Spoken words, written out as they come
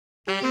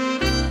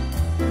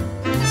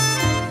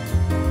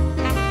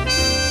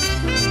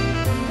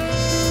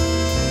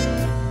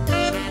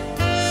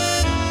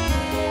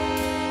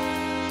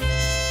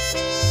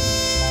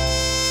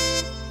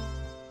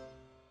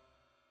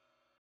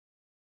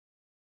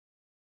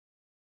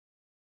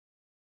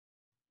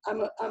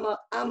I'm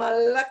a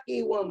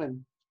lucky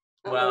woman.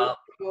 I'm a lucky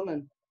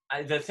woman.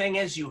 The thing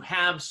is, you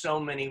have so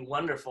many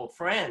wonderful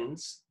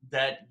friends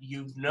that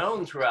you've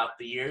known throughout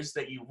the years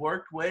that you've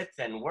worked with,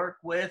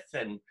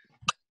 and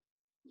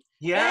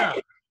yeah.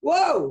 Hey,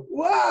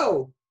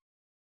 whoa.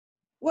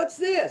 What's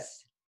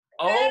this?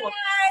 Oh.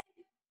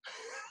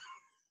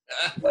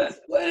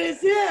 What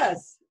is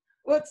this?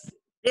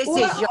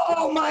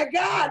 Oh my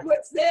God,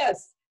 what's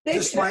this?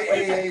 This is my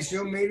AA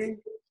Zoom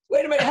meeting?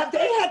 Wait a minute, have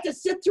they had to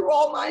sit through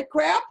all my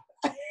crap?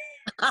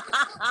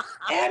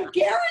 And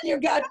Karen, you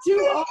got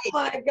two. Oh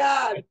my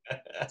God.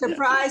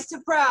 Surprise,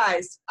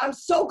 surprise. I'm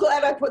so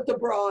glad I put the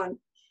bra on.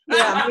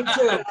 Yeah, me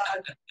too.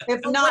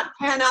 If not,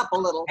 pan up a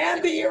little.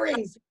 And the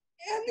earrings.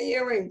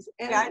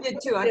 And I did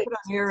too. I put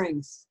on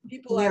earrings.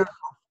 People I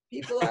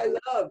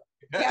love.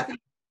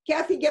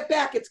 Kathy, get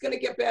back. It's going to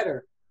get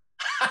better.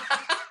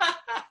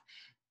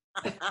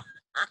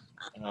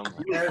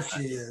 There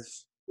she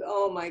is.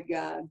 Oh my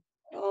God.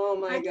 Oh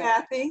my God.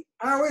 Kathy.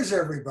 How is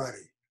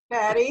everybody?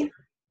 Patty.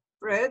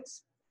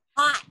 Fritz.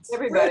 Hot.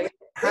 Everybody.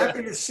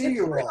 Happy to see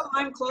you all.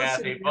 I'm closer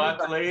Kathy to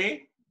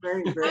Buckley.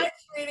 Very great. Hi,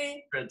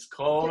 sweetie. Fritz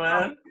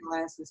Coleman.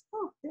 Glasses.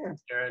 Oh, there.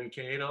 Karen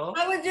Cadle.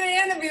 How was your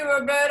interview,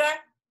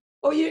 Roberta?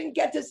 Oh, you didn't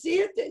get to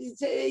see it?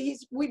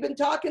 We've been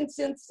talking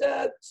since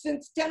 10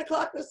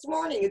 o'clock this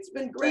morning. It's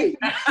been great.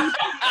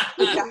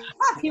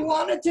 He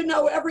wanted to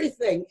know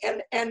everything,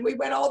 and we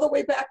went all the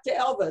way back to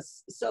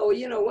Elvis. So,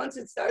 once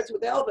it starts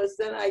with Elvis,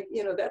 then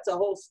that's a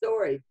whole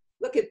story.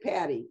 Look at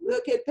Patty.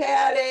 Look at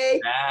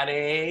Patty.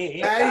 Patty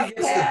gets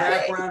the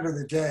background of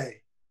the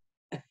day.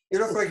 You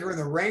look like you're in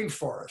the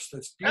rainforest.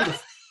 It's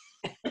beautiful.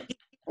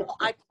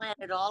 I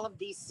planted all of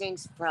these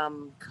things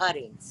from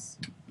cuttings.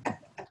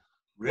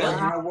 Really?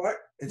 Well, you know what?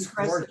 It's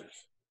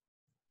gorgeous.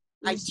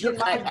 I took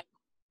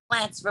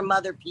plants from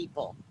other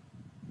people.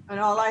 And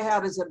all I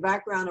have is a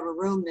background of a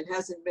room that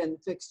hasn't been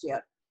fixed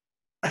yet.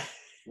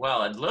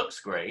 Well, it looks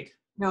great.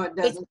 No, it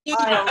doesn't.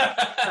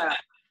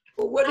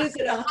 Well, what is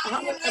it?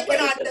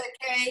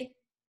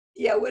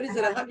 Yeah, what is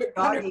it?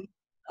 100?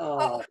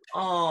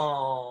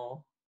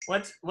 Oh.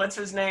 What's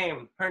his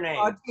name? Her name?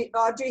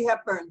 Audrey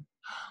Hepburn.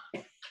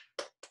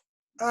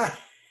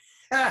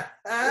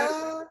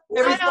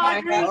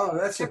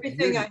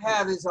 Everything I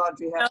have is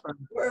Audrey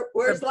Hepburn.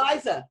 Where's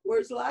Liza?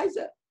 Where's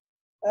Liza?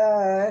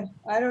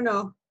 I don't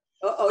know.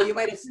 Oh, you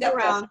might have stepped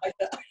around.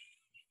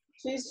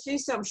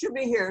 She'll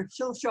be here.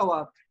 She'll show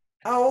up.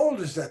 How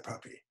old is that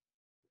puppy?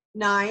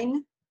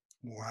 9.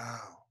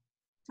 Wow.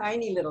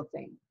 Tiny little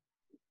thing.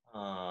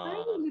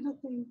 Tiny little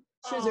thing.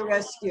 She's a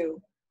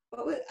rescue.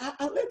 Well,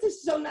 this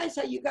is so nice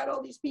how you got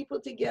all these people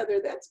together.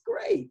 That's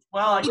great.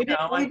 Well,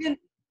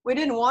 we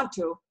didn't want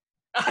to.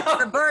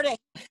 Roberta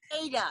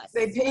paid us.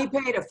 He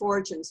paid a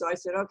fortune, so I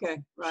said, okay,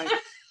 right.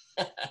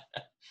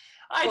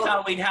 I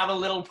thought we'd have a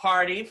little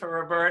party for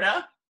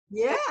Roberta.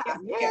 Yeah,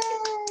 yay!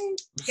 I'm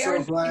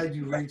so glad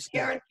you reached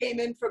Karen came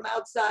in from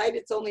outside.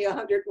 It's only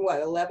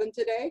 111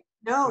 today?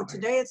 No,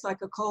 today it's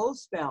like a cold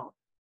spell.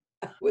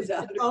 It's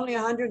only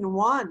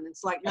 101.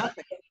 It's like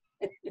nothing.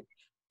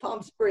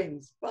 Palm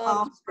Springs.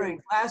 Palm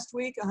Springs. Last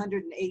week,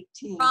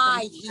 118.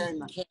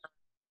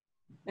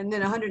 And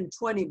then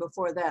 120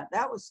 before that.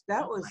 That was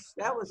ugly.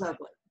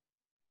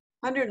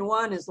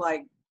 101 is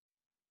like.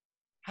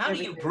 How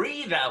do you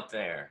breathe out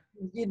there?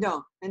 You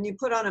don't, and you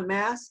put on a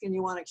mask and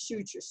you want to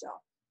shoot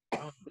yourself.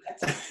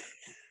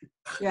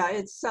 Yeah,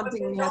 it's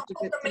something we have to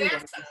get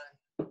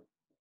through.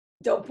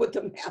 Don't put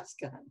the mask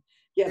on.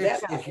 Yeah,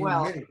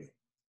 well,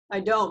 I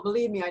don't.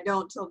 Believe me, I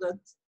don't till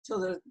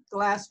the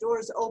glass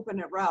doors open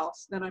at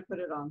Ralph's. Then I put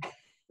it on.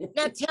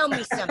 Now tell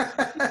me something.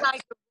 You guys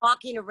are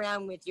walking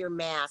around with your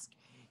mask.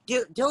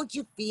 Don't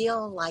you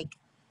feel like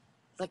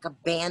a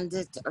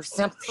bandit or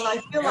something? Well, I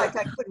feel like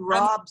I could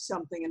rob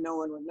something and no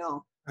one would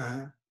know.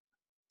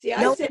 See,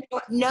 I said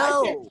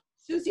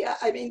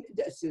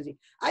Susie.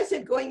 I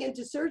said going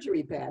into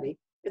surgery, Patty.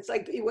 It's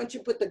like once you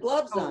put the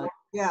gloves on,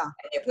 yeah,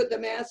 and you put the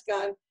mask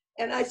on.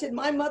 And I said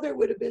my mother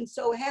would have been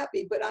so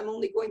happy, but I'm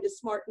only going to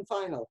Smart and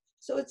Final.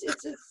 So it's a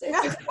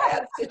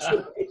sad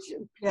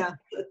situation. Yeah,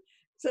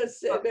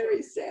 it's a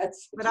very sad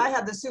situation. But I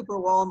have the Super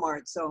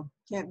Walmart, so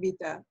can't beat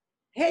that.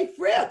 Hey,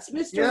 Fritz,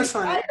 Mr.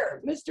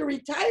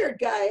 Retired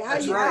guy. How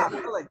you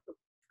doing?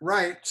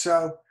 Right.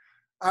 So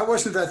I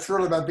wasn't that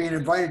thrilled about being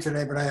invited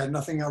today, but I had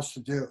nothing else to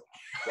do.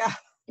 Yeah.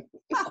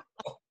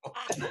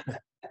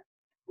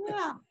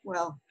 Yeah.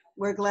 Well,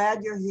 we're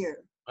glad you're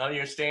here. Well,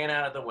 you're staying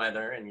out of the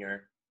weather and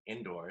you're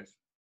indoors.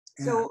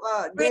 So,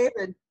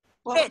 David,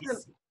 what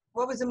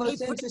was the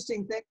most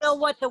interesting thing? You know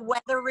what the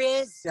weather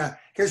is? Yeah.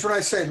 Here's what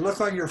I say. Look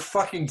on your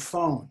fucking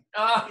phone.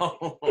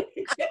 Oh.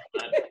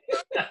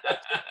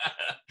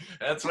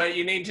 That's what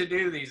you need to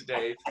do these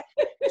days.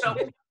 So,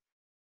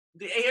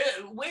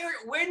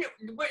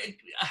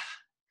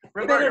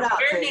 Roberta,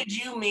 where did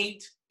you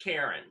meet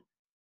Karen?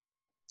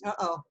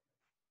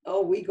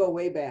 Oh, we go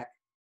way back.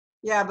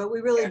 Yeah, but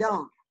we really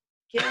don't.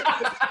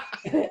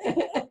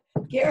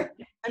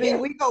 I mean,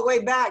 we go way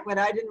back, but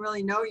I didn't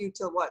really know you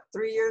till what,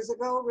 3 years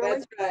ago, really?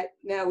 That's right.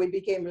 Now we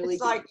became really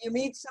It's like you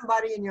meet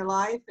somebody in your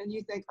life and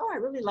you think, oh, I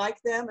really like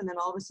them. And then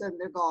all of a sudden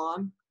they're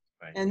gone.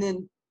 Right. And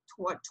then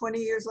what, 20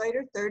 years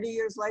later, 30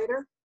 years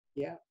later,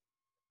 Yeah.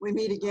 we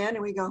meet again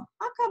and we go,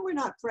 how come we're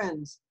not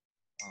friends?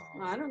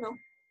 Oh. I don't know.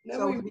 Then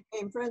So we, we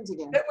became friends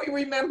again. then we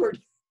remembered.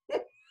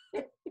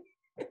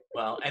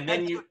 Well, and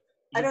then you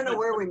I don't know put-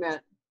 where we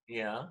met.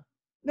 Yeah.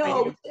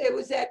 No, it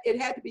was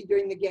it had to be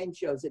during the game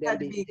shows at It had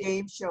to be NBC. a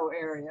game show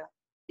area.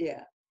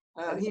 Yeah,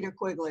 Heater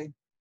Quigley,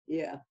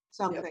 yeah,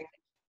 something.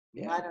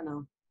 yeah. I don't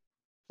know.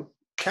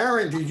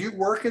 Karen, did you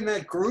work in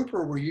that group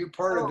or were you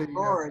part Oh, of the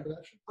Lord.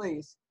 production?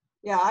 Please.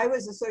 Yeah, I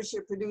was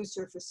associate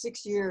producer for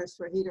 6 years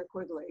for Heater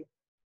Quigley.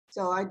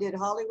 So I did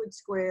Hollywood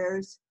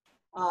Squares,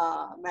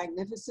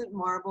 Magnificent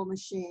Marble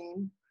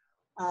Machine,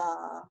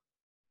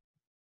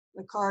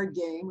 the card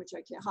game, which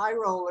I can't, High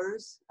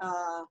Rollers.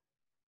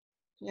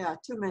 Yeah,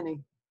 too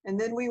many. And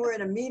then we were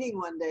in a meeting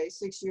one day,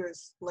 6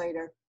 years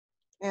later,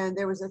 and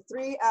there was a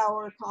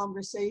 3-hour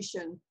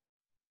conversation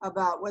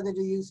about whether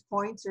to use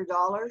points or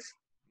dollars.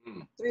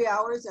 3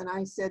 hours, and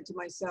I said to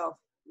myself,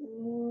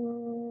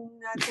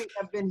 I think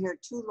I've been here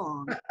too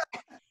long.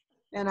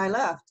 And I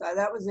left.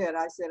 That was it.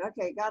 I said,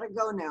 okay, gotta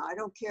go now. I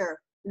don't care.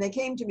 And they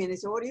came to me and they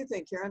said, what do you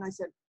think, Karen? I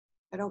said,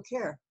 I don't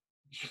care.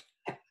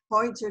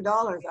 Points or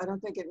dollars, I don't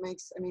think it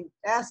makes, I mean,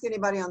 ask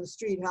anybody on the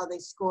street how they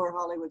score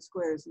Hollywood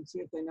Squares and see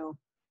if they know.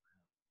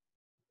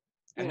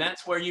 And Yeah.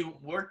 that's where you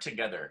worked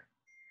together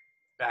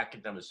back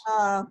at those.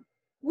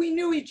 We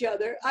knew each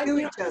other. I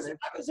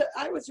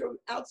was an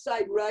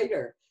outside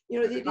writer. You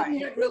know, they didn't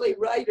have really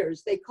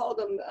writers. They called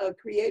them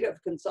creative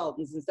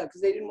consultants and stuff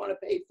because they didn't want to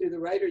pay through the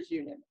writers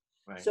union.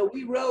 Right. So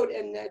we wrote,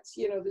 and that's,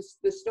 you know,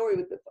 the story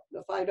with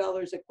the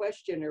 $5 a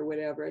question or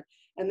whatever.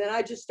 And then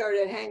I just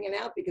started hanging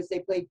out because they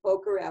played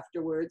poker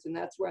afterwards, and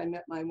that's where I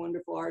met my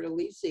wonderful Art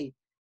Elisi.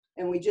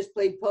 And we just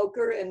played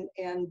poker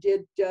and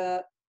did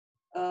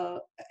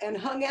and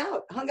hung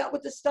out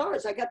with the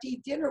stars. I got to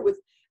eat dinner with,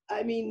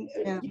 I mean,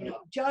 you know,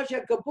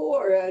 Jaja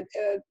Gabor.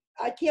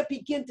 I can't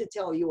begin to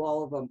tell you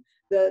all of them.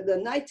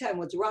 The nighttime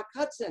was Rock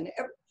Hudson,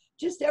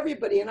 just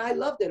everybody, and I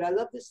loved it. I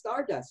loved the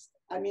Stardust.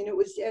 I mean, it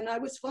was, and I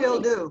was funny.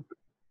 Still do.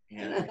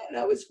 Yeah. And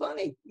I was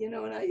funny, you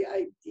know, and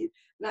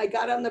I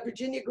got on the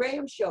Virginia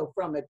Graham show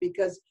from it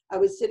because I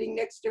was sitting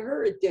next to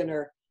her at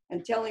dinner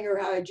and telling her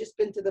how I'd just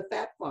been to the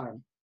Fat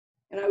Farm.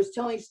 And I was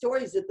telling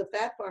stories at the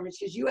Fat Farm, and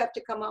she says, you have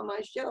to come on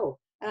my show.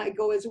 And I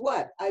go, as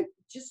what? I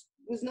just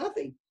was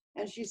nothing.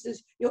 And she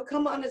says, you'll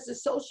come on as the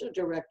social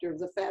director of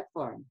the Fat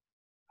Farm.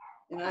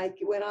 And I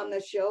went on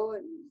the show,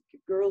 and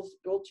girl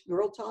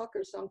talk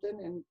or something,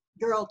 and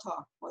Girl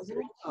Talk, wasn't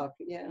it? girl talk,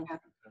 yeah.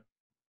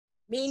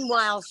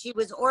 Meanwhile, she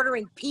was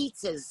ordering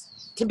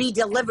pizzas to be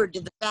delivered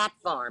to the Fat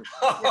Farm.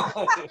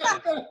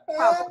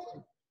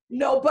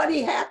 No,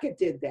 Buddy Hackett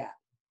did that.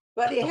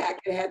 Buddy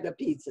Hackett had the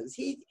pizzas.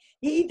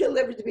 He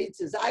delivered the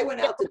pizzas. I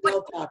went out to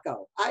Del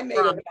Taco. I made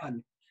a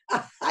run.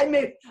 I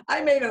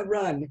made a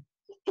run.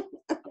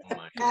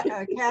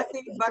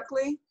 Kathy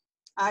Buckley,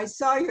 I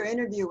saw your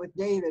interview with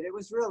David. It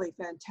was really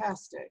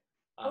fantastic.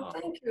 Oh.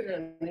 Thank you,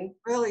 Henry.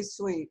 Really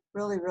sweet.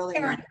 Really, really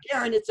nice.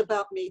 Karen, it's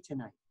about me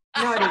tonight.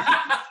 No, it isn't.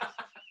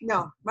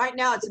 No, right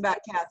now it's about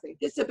Kathy.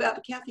 It's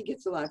about, Kathy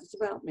gets a lot. It's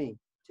about me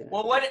tonight.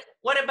 Well,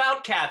 what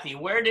about Kathy?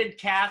 Where did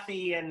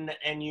Kathy and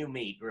you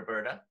meet,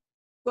 Roberta?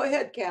 Go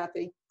ahead,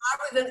 Kathy. I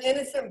was an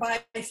innocent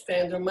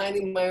bystander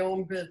minding my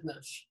own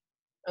business.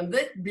 And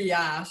this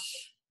biatch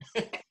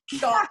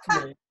shocked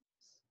me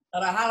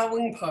at a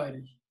Halloween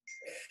party.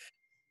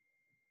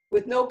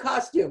 With no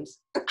costumes.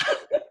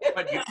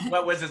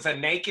 What was this, a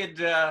naked?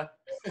 No,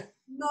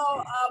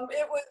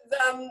 it was,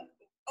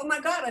 oh my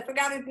God, I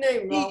forgot his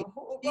name.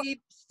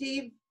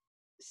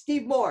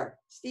 Steve Moore.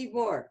 Steve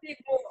Moore. Steve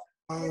Moore.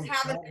 Oh,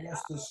 having- God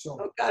rest his soul.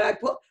 Oh God,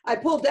 I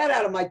pulled that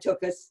out of my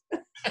tuchus.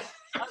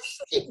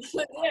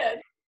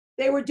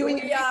 They were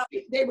doing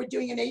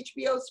an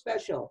HBO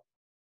special.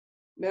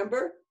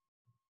 Remember?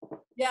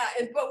 Yeah,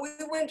 but we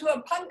went to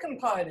a pumpkin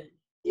party.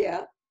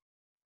 Yeah.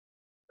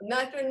 And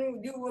that's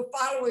when you were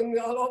following me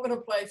all over the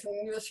place and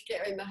you were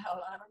scaring the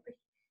hell out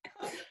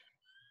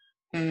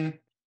of me.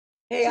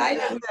 Hey,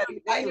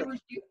 I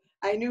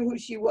knew who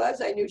she was.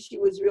 I knew she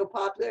was real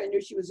popular. I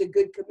knew she was a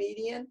good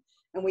comedian.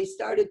 And we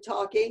started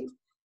talking.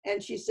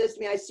 And she says to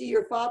me, I see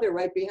your father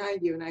right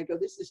behind you. And I go,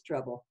 this is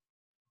trouble.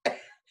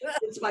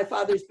 Since my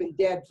father's been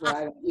dead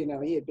for, he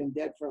had been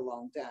dead for a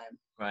long time.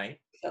 Right.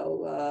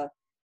 So,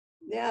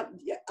 yeah,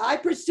 I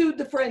pursued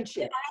the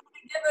friendship.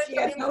 She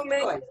had no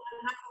choice.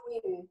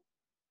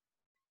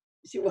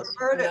 She was.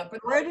 Roberta,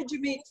 where did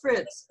you meet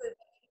Fritz?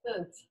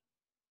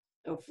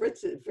 Oh,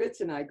 Fritz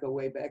and I go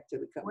way back to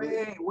the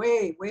company.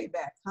 Way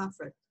back, huh,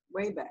 Fritz?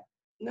 Way back.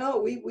 No,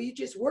 we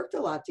just worked a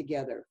lot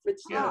together.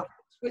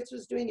 Fritz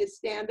was doing his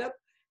stand-up,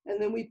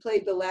 and then we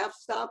played the Laugh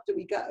Stop that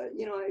we got,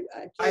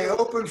 I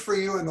opened for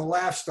you in the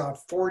Laugh Stop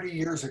 40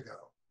 years ago.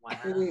 Wow.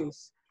 It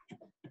is.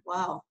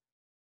 Wow.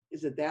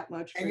 Is it that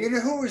much? And you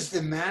know who was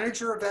the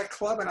manager of that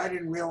club? And I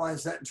didn't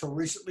realize that until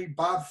recently,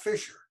 Bob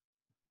Fisher.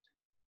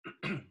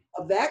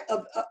 Of that,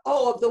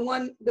 of the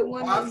one.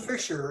 Bob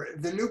Fisher,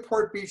 the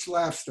Newport Beach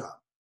Laugh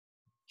Stop.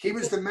 He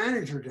was the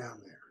manager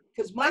down there.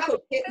 Because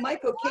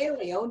Michael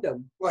Cayley owned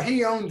them. Well,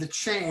 he owned the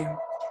chain,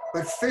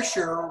 but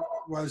Fisher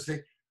was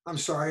the. I'm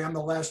sorry, I'm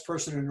the last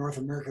person in North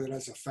America that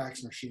has a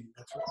fax machine.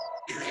 That's what.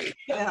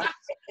 Yeah.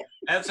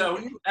 That's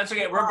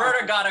okay.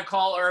 Roberta got a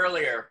call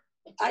earlier.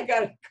 I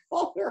got a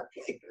call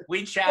earlier.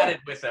 We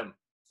chatted with him.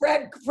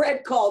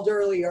 Fred called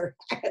earlier.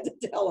 I had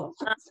to tell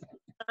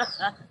him.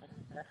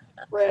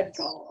 Fred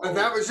called. But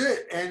that was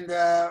it, and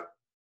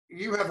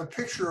you have a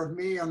picture of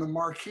me on the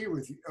marquee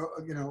with you,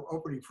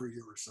 opening for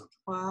you or something.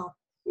 Wow.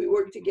 We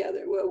worked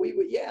together. Well, we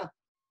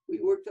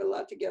worked a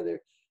lot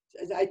together.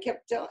 I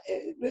kept telling,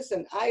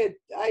 listen, I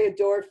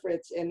adore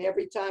Fritz, and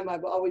every time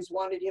I've always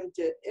wanted him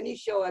to, any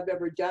show I've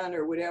ever done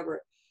or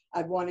whatever,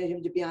 I've wanted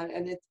him to be on.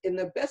 And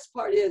the best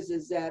part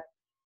is that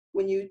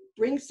when you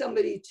bring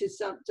somebody to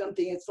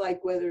something, it's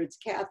like whether it's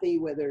Kathy,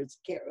 whether it's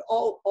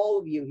all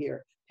of you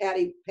here,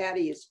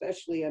 Patty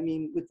especially. I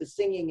mean, with the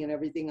singing and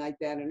everything like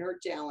that, and her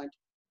talent,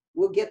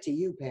 we'll get to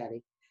you,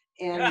 Patty,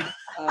 and.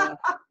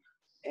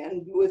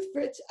 And with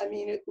Fritz, I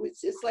mean,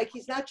 it's like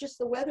he's not just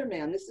the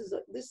weatherman.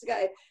 This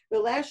guy. The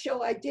last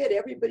show I did,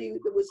 everybody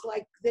was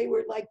like, they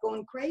were like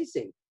going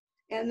crazy.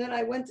 And then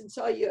I went and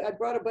saw you. I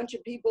brought a bunch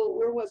of people.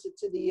 Where was it?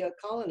 To the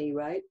Colony,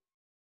 right?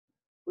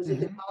 Was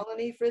it the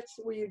Colony, Fritz,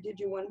 where you did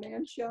your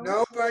one-man show?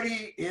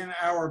 Nobody in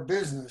our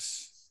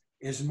business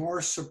is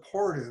more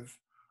supportive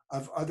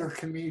of other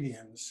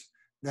comedians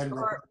than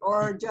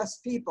or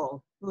just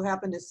people who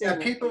happen to sing. Yeah,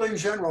 people in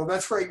general.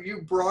 That's right.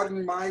 You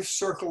broadened my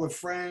circle of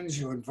friends.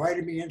 You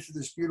invited me into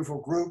this beautiful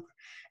group,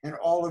 and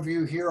all of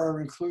you here are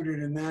included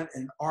in that.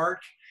 And Art,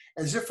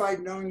 as if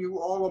I'd known you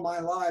all of my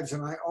lives,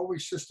 and I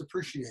always just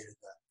appreciated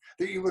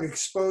that you would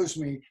expose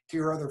me to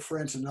your other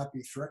friends and not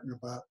be threatened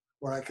about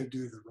what I could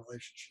do to the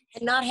relationship.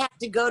 And not have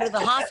to go to the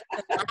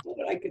hospital.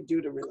 What I could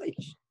do to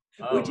relationship.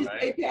 Oh, Would you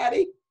say,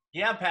 Patty?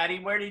 Yeah, Patty,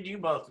 where did you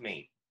both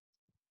meet?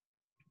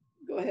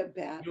 Go ahead,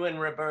 Pat. You and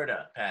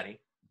Roberta,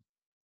 Patty.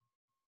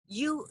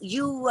 You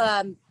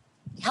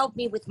helped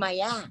me with my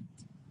act.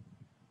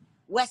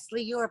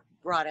 Wesley Europe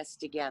brought us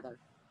together.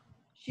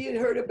 She had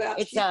heard about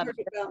me.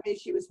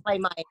 She was play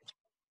my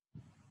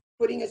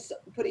putting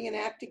an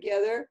act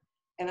together,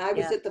 and I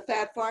was at the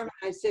Fat Farm.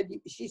 And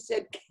she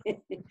said,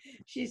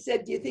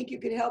 do you think you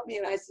could help me?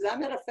 And I said,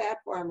 I'm at a Fat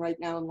Farm right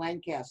now in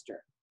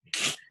Lancaster.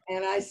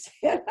 And I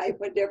said, I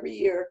went every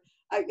year.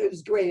 It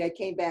was great. I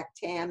came back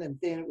tan and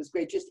thin. It was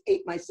great. Just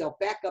ate myself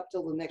back up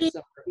till the next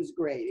summer. It was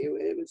great.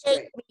 It was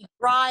great. We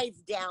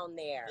drive down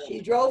there.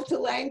 She drove to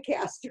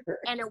Lancaster.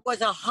 And it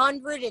was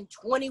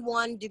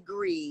 121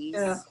 degrees.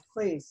 Yeah,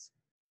 please.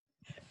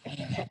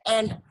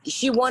 And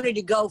she wanted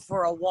to go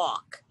for a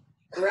walk.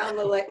 Around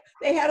the lake.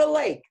 They had a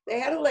lake. They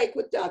had a lake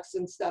with ducks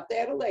and stuff. They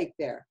had a lake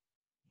there.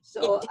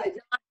 So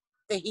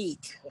the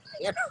heat.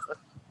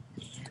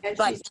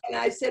 And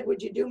I said,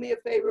 would you do me a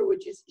favor?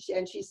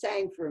 And she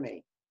sang for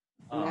me.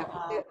 And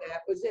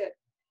that was it.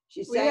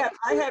 She sang.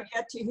 I have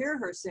yet to hear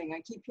her sing.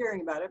 I keep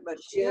hearing about it, but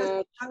she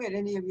hasn't sung at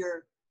any of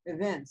your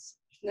events.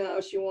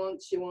 No, she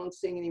won't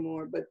sing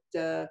anymore. But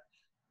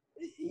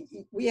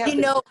we have.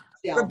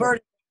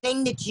 Roberta, the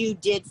thing that you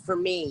did for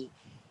me,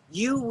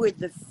 you were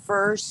the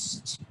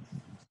first.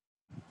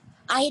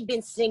 I had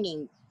been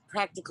singing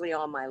practically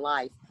all my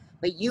life,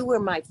 but you were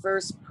my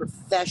first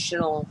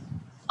professional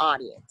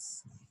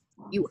audience.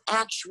 You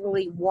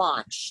actually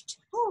watched.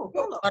 Hold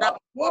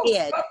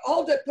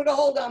it. Put a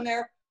hold on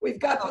there. We've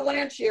got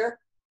Vilanch here.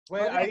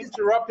 Wait, I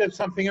interrupted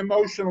something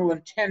emotional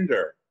and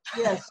tender.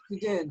 Yes, you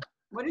did.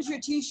 What does your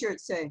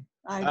T-shirt say?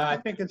 I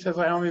think it says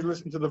I only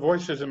listen to the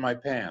voices in my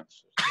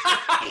pants.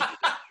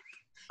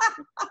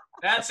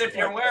 That's if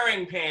you're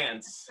wearing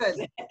pants.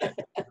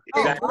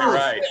 Exactly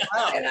right.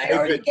 And I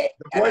already the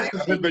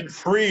voices have been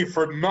free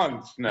for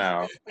months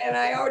now. And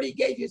I already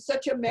gave you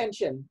such a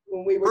mention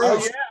when we were.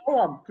 Oh yeah. Oh,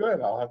 I'm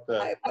good. I'll have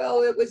to.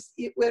 It was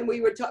when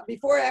we were talking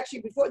before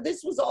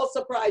this was all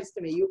surprise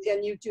to me.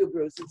 You too,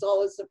 Bruce. It's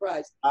all a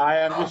surprise. I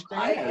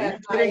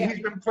understand.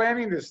 He's been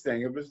planning this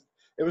thing. It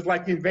was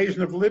like the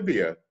invasion of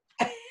Libya.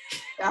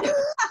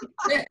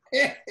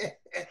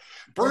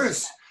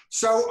 Bruce.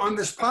 So on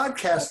this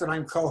podcast that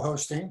I'm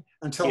co-hosting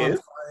until I'm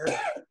fired,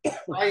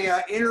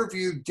 I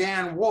interviewed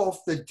Dan Wolfe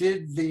that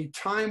did the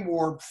Time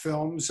Warp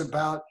films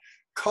about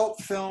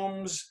cult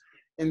films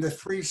in the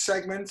 3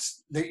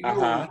 segments that you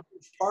were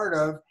part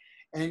of,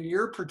 and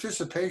your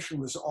participation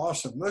was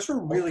awesome. Those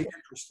were really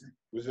interesting.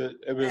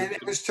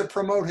 It was to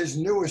promote his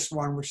newest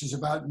one, which is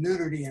about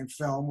nudity in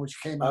film,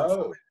 which came out.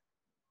 Oh,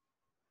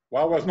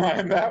 why wasn't I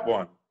in that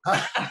one?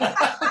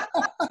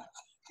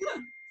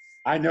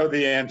 I know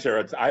the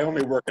answer. I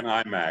only work in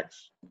IMAX.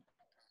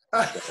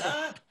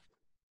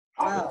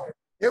 Wow.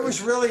 It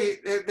was really,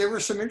 there were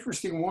some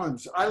interesting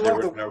ones.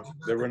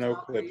 There were no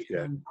clips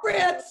yet.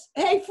 Fritz,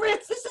 hey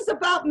Fritz, this is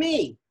about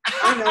me.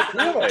 I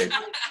know, really.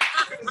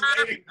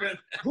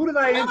 Who did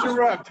I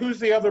interrupt? Who's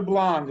the other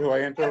blonde who I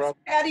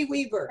interrupted? Patty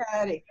Weaver.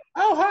 Patty.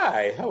 Oh,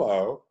 hi.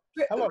 Hello.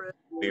 Hello.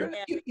 Yeah.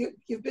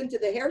 You've been to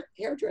the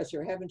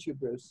hairdresser, haven't you,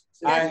 Bruce?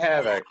 I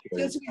have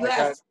actually. Since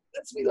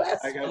we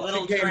last I got, A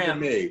little she came to trim.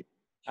 me.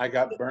 I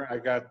got burnt. I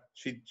got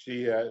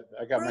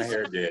my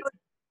hair did.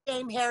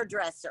 Same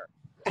hairdresser.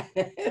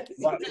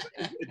 Well,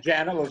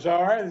 Janet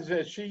Lazar,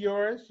 is she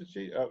yours? Is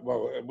she?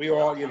 Well, we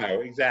all,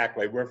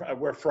 exactly.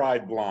 We're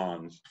fried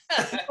blondes.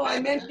 No, I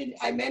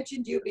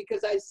mentioned you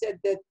because I said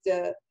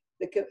that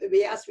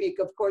they asked me,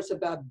 of course,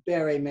 about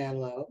Barry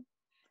Manilow.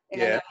 And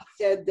Yeah. I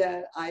said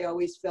that I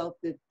always felt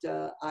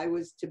that I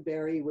was to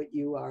Barry what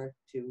you are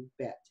to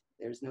Bet.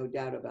 There's no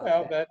doubt about that.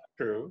 Well, that's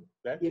true.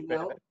 That's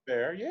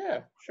fair.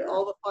 Yeah, sure.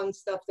 All the fun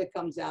stuff that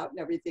comes out and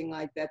everything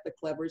like that, the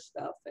clever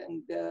stuff.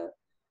 And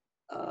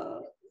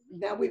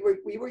now we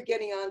were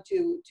getting on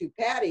to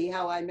Patty,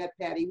 how I met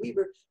Patty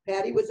Weaver.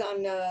 Patty was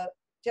on,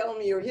 tell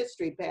me your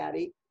history,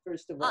 Patty,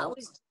 first of all.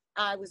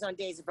 I was on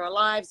Days of Our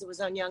Lives. It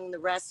was on Young and the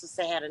Restless.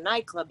 I had a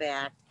nightclub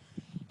act.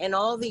 And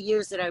all the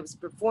years that I was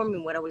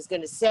performing, what I was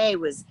going to say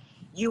was,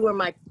 you were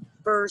my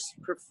first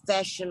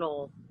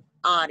professional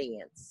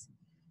audience.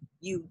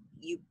 You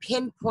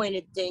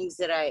pinpointed things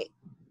that I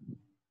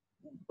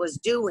was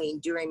doing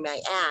during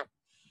my act,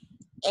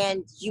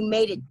 and you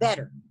made it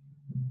better.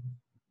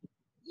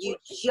 You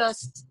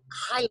just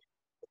highlighted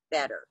it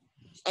better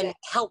and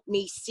helped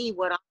me see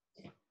what I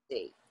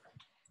see.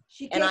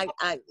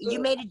 You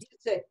made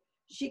it.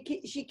 She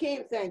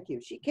came. Thank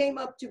you. She came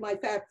up to my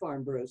fat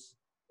farm, Bruce,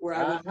 where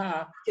I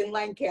was in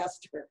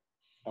Lancaster.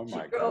 Oh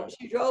my God.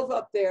 She drove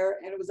up there,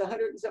 and it was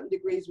 100 and something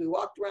degrees. We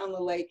walked around the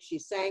lake. She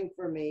sang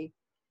for me,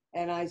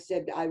 and I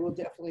said, I will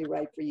definitely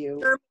write for you.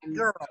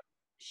 Girl.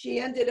 She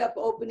ended up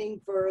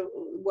opening for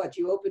what?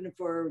 You opened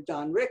for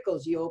Don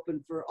Rickles. You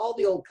opened for all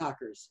the old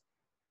cockers.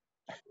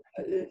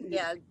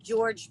 Yeah,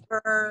 George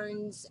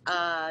Burns,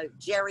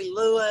 Jerry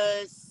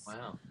Lewis,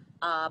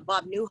 Wow.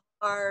 Bob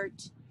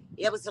Newhart.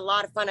 It was a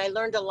lot of fun. I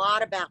learned a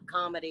lot about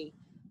comedy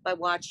by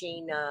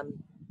watching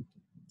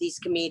these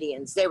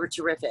comedians. They were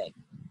terrific.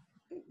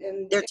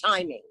 And their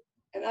timing.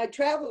 And I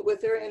traveled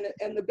with her,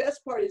 and the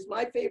best part is,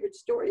 my favorite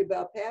story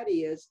about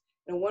Patty is,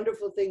 and a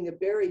wonderful thing that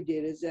Barry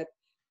did is that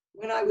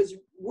when I was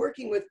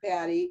working with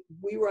Patty,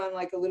 we were on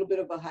like a little bit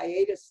of a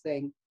hiatus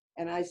thing.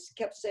 And I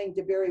kept saying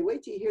to Barry,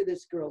 wait till you hear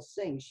this girl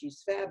sing.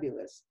 She's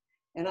fabulous.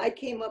 And I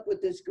came up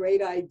with this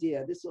great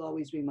idea. This will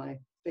always be my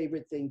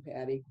favorite thing,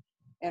 Patty.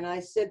 And I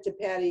said to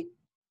Patty,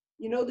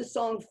 you know the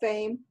song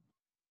Fame?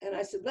 And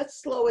I said,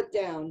 let's slow it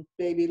down,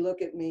 baby,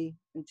 look at me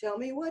and tell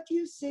me what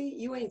you see.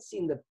 You ain't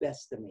seen the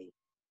best of me.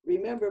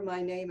 Remember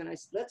my name. And I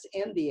said, let's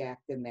end the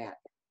act in that.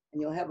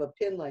 And you'll have a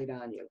pin light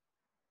on you.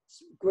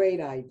 Great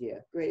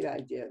idea, great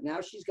idea. Now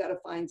she's got to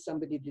find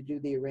somebody to do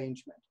the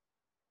arrangement.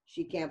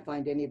 She can't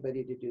find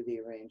anybody to do the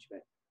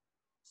arrangement.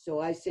 So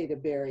I say to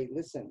Barry,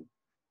 listen,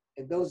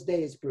 in those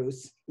days,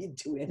 Bruce, he'd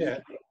do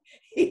anything. Yeah.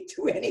 He'd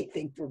do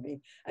anything for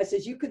me. I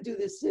said, you could do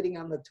this sitting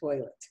on the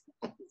toilet.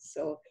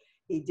 So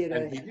he did.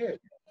 And he did.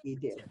 He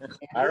did.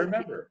 I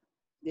remember.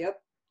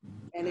 Yep.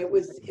 And it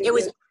was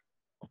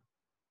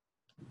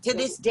to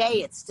this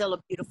day, it's still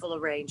a beautiful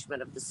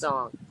arrangement of the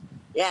song.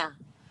 Yeah.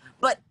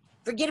 But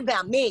forget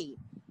about me.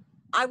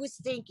 I was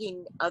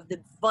thinking of the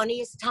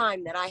funniest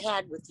time that I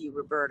had with you,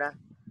 Roberta,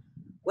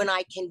 when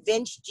I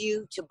convinced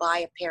you to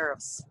buy a pair of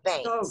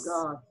Spanx. Oh,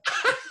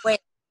 God.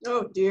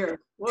 Oh,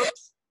 dear.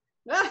 Whoops.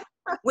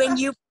 When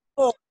you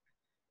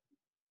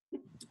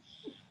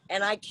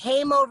and I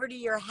came over to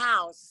your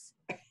house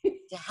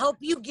to help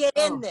you get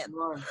in them.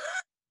 Lord.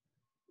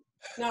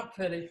 Not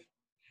pretty.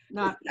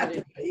 Not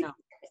pretty. No.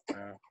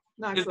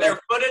 Not Is good. there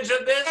footage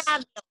of this?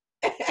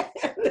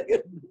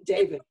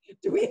 David,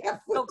 do we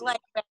have So glad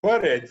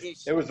footage?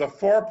 It was a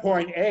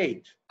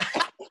 4.8.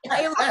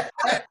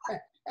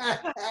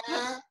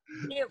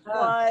 it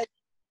was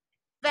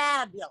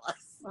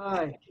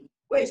fabulous.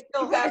 Wait,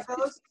 you guys,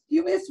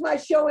 you missed my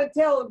show and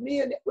tell of me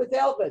and with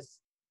Elvis.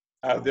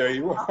 Oh, there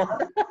you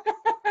are.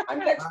 I'm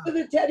next to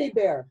the teddy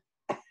bear.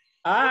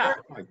 Ah,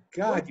 oh my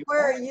God.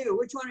 Where are you?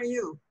 Which one are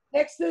you?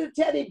 Next to the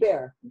teddy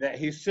bear.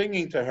 He's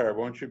singing to her.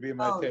 Won't you be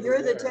my teddy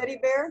you're bear? the teddy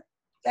bear?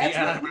 That's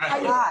Yeah, I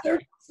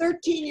was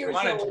 13 years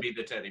wanted old. to be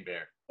the teddy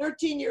bear.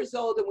 13 years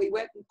old, and we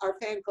went, our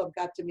fan club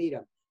got to meet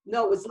him.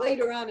 No, it was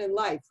later on in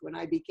life when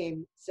I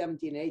became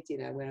 17,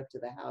 18, I went up to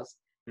the house.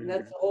 And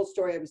that's the whole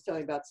story I was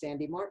telling about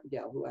Sandy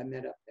Martindale, who I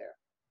met up there.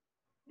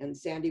 And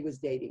Sandy was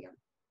dating him.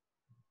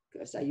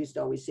 Because I used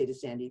to always say to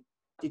Sandy,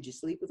 did you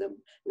sleep with him?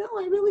 No,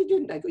 I really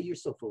didn't. I go, you're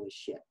so full of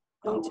shit.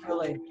 Don't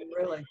tell him.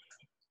 Really?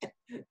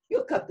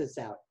 You'll cut this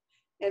out.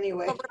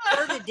 Anyway. Well,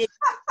 Roberta did.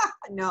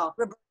 No.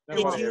 Roberta,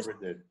 Nobody did you ever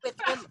did. with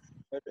him?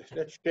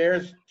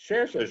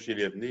 Cher says she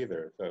didn't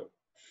either. So,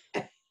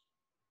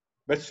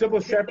 but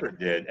Sybil Shepherd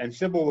did, and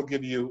Sybil will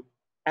give you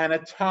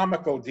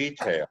anatomical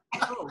detail.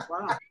 Oh,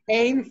 wow.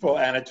 Painful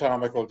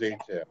anatomical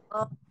detail.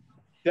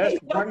 Just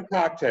one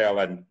cocktail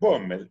and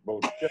boom, it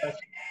will just.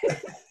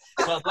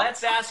 Well,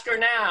 let's ask her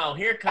now.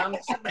 Here comes.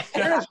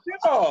 Here's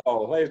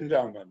Sybil, ladies and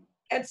gentlemen.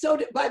 And so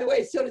did, by the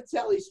way, so did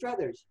Sally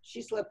Struthers.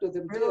 She slept with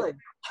him too. Really?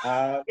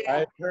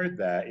 I've heard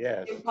that,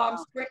 yes. In Palm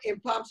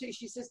Springs,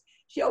 she says,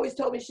 she always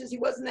told me, she says, he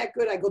wasn't that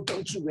good. I go,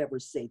 don't you ever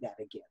say that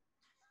again.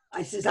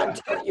 I says, I'm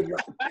telling you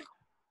right now.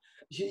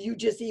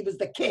 He was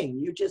the king.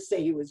 You just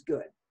say he was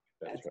good.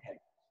 That's right.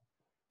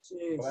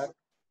 Jeez. Well, that's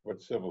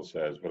what Sybil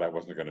says, but I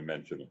wasn't going to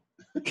mention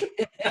it.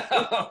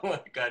 Oh my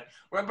God,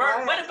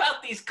 Roberta, what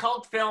about these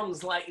cult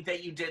films like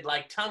that you did,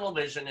 like Tunnel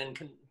Vision and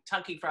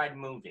Kentucky Fried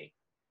Movie?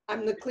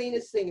 I'm the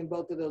cleanest thing in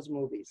both of those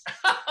movies.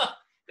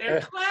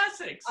 They're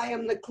classics. I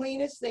am the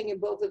cleanest thing in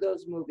both of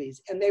those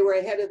movies, and they were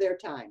ahead of their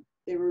time.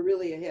 They were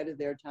really ahead of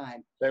their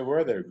time.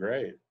 They're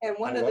great. And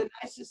one of the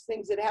nicest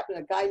things that happened,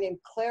 a guy named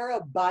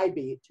Clara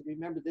Bybee, to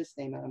remember this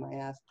name out of my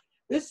ass,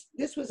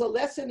 this was a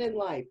lesson in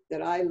life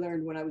that I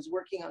learned when I was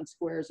working on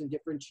squares and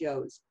different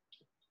shows.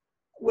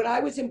 When I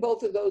was in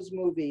both of those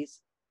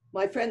movies,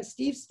 my friend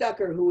Steve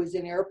Stucker, who was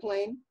in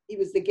Airplane, he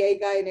was the gay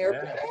guy in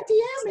Airplane,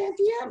 Yeah.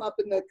 Auntie M, up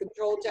in the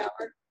control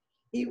tower.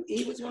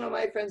 He was one of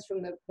my friends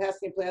from the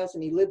Pasadena Playhouse,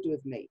 and he lived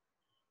with me.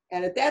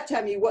 And at that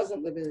time, he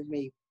wasn't living with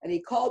me. And he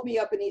called me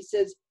up and he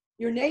says,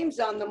 your name's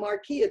on the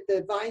marquee at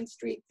the Vine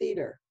Street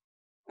Theater.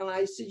 And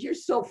I said, you're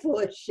so full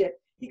of shit.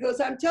 He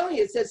goes, I'm telling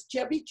you, it says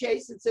Chevy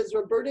Chase, it says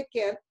Roberta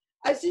Kent.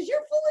 I says,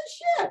 you're full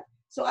of shit.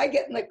 So I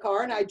get in the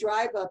car and I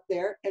drive up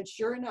there, and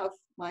sure enough,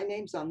 my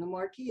name's on the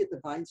marquee at the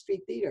Vine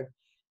Street Theater.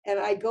 And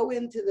I go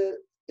into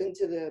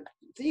the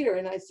theater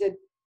and I said,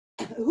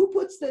 who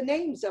puts the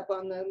names up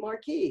on the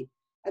marquee?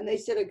 And they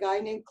said, a guy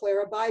named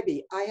Clara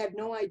Bybee. I had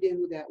no idea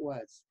who that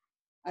was.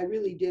 I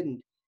really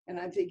didn't. And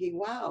I'm thinking,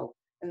 wow.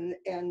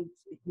 And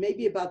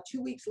maybe about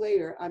 2 weeks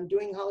later, I'm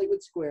doing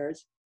Hollywood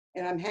Squares,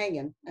 and I'm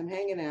hanging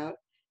out.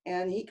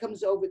 And he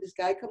comes over, this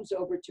guy comes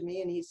over to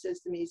me, and he says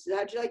to me, he says,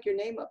 how'd you like your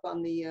name up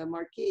on the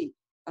marquee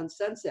on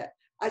Sunset?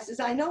 I says,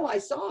 I know, I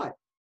saw it.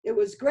 It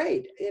was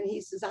great. And he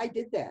says, I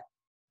did that.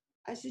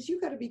 I says, you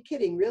gotta be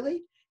kidding,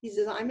 really? He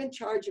says, I'm in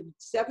charge of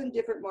 7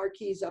 different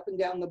marquees up and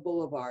down the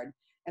boulevard,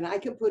 and I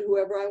can put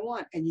whoever I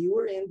want. And you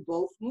were in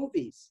both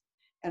movies.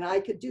 And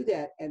I could do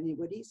that. And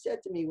what he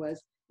said to me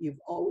was, you've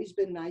always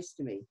been nice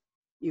to me.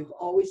 You've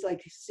always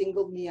like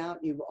singled me out.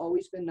 You've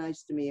always been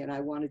nice to me. And I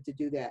wanted to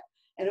do that.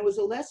 And it was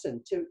a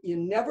lesson to, you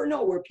never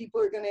know where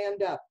people are going to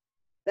end up.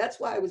 That's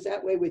why I was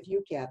that way with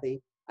you,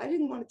 Kathy. I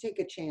didn't want to take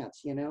a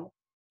chance, you know?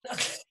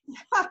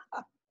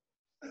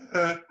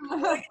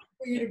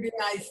 For you to be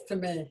nice to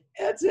me.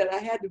 That's it. I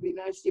had to be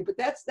nice to you. But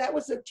that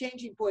was a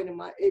changing point in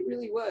my, it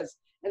really was.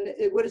 And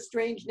what a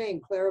strange name,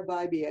 Clara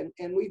Bybee.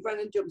 And we've run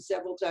into him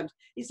several times.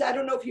 He said, I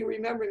don't know if you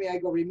remember me. I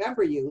go,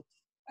 remember you?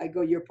 I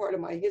go, you're part of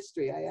my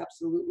history. I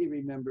absolutely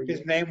remember you.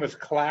 His name was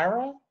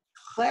Clara?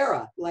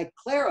 Clara, like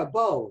Clara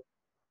Bow.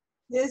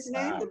 His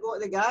name,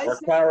 the guy's Or name?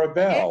 Clara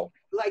Bell?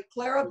 Like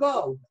Clara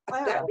Bow.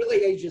 Clara. That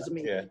really ages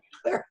me. Yeah.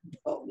 Clara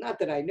Bow. Not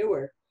that I knew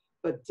her,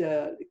 but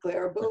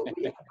Clara Bow.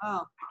 Yeah,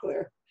 Oh,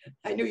 Claire.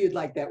 I knew you'd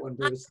like that one,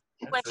 Bruce.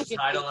 That's the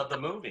title of the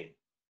movie.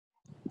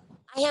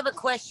 I have a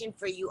question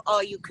for you,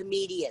 all you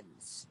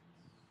comedians.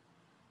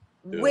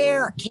 Yeah.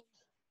 Where can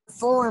you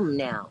perform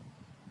now?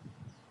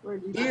 where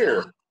did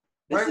Here.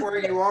 Right where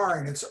you are,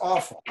 and it's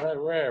awful.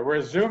 Right where?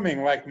 We're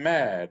zooming like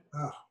mad.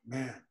 Oh,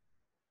 man.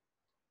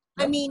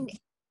 I mean,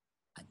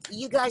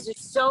 you guys are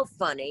so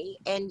funny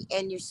and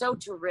you're so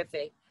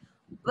terrific,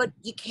 but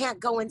you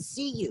can't go and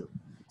see you.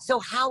 So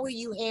how are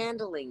you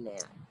handling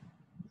that?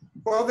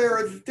 Well, there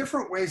are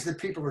different ways that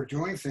people are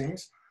doing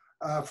things.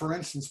 For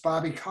instance,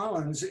 Bobby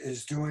Collins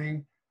is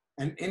doing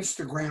an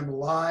Instagram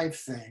live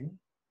thing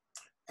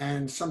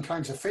and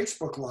sometimes a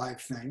Facebook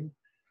live thing.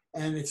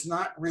 And it's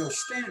not real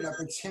stand-up,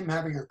 it's him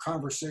having a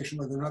conversation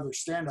with another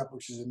stand-up,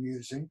 which is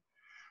amusing.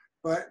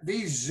 But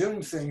these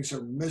Zoom things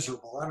are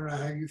miserable. I don't know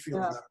how you feel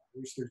about it,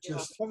 Bruce. They're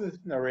just, Well, there's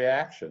no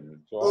reaction.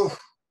 It's all, oh,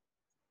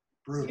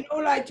 brutal. You know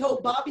what I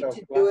told Bobby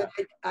to do? And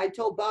I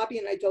told Bobby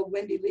and I told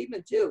Wendy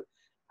Liebman too.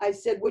 I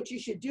said, what you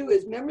should do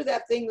is, remember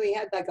that thing we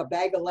had like a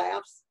bag of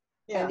laughs?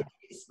 Yeah. And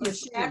you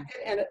smacked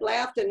it and it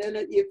laughed, and then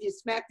if you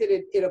smacked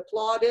it, it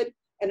applauded,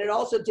 and it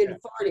also did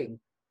farting.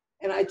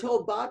 And I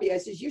told Bobby, I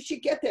says, you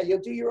should get that. You'll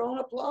do your own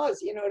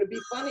applause, you know, to be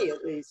funny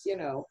at least, you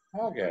know.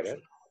 I'll get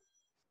it.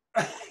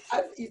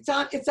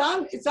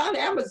 It's on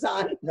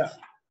Amazon. No.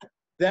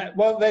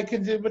 Well, they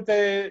can do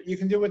you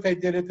can do what they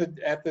did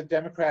at the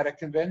Democratic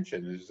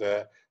convention. Is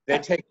they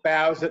take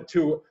bows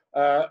to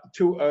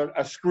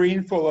a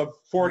screen full of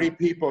 40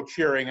 people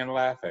cheering and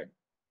laughing.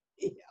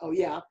 Oh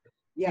yeah,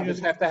 yeah. You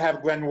just have to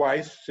have Glenn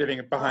Weiss sitting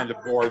behind a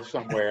board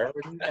somewhere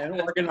and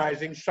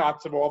organizing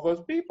shots of all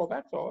those people.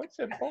 That's all. It's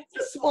simple.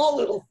 It's a small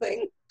little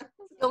thing.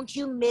 Don't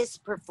you miss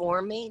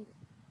performing?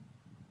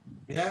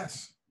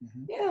 Yes.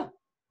 Mm-hmm. Yeah.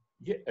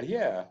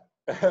 Yeah,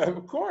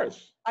 of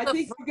course. I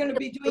think we're going to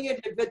be doing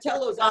it at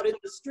Vitello's out in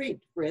the street,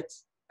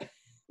 Fritz.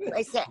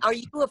 I said, are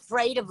you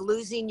afraid of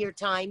losing your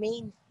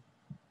timing?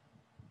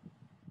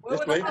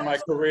 This late in my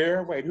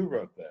career? Wait, who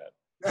wrote that?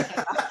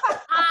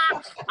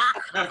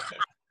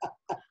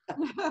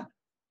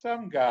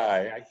 Some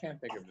guy. I can't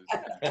think of his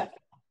name.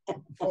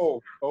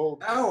 Old. No,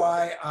 Old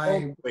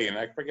clean.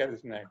 I forget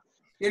his name.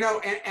 You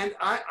know, and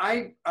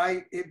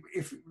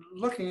if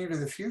looking into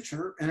the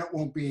future, and it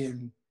won't be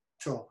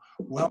until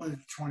well into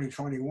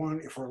 2021,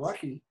 if we're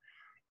lucky,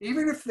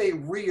 even if they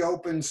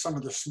reopen some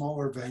of the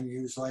smaller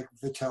venues like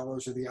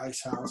Vitello's or the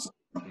Ice House,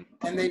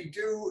 and they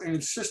do an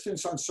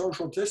insistence on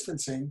social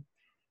distancing,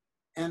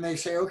 and they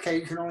say, okay,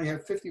 you can only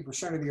have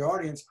 50% of the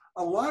audience,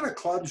 a lot of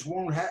clubs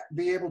won't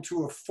be able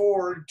to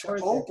afford to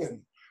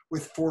open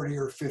with 40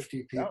 or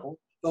 50 people.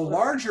 The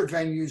larger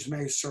venues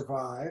may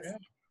survive,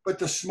 but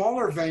the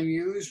smaller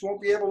venues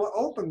won't be able to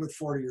open with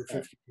 40 or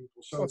 50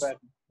 people. So it's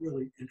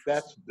really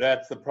interesting.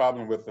 That's the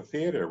problem with the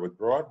theater, with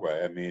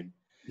Broadway. I mean,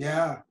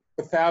 yeah,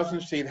 a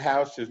 1,000-seat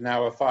house is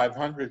now a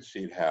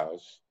 500-seat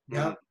house.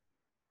 Yeah.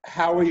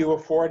 How are you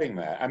affording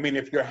that? I mean,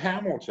 if you're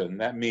Hamilton,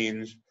 that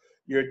means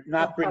you're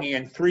not bringing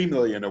in $3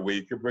 million a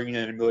week, you're bringing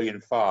in $1.5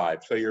 million,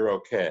 so you're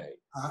okay.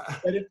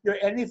 But if you're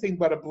anything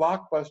but a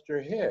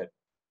blockbuster hit,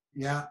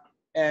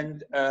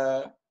 and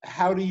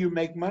how do you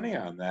make money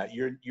on that?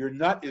 Your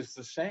nut is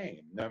the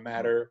same, no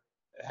matter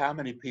how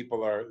many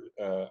people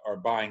are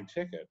buying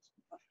tickets.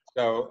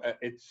 So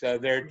it's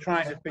they're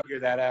trying to figure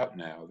that out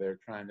now. They're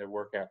trying to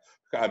work out.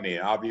 I mean,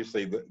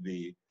 obviously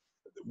the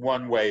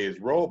one way is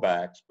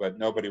rollbacks, but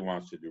nobody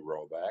wants to do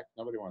rollbacks.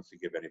 Nobody wants to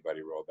give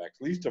anybody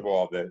rollbacks. Least of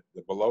all the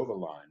below the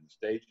line,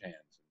 the stagehands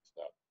and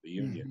stuff, the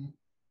union.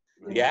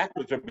 The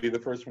actors will be the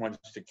first ones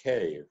to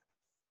cave,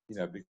 you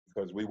know,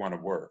 because we want to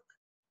work.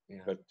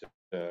 But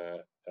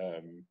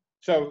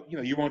so you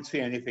know, you won't see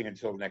anything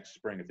until next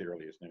spring at the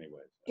earliest,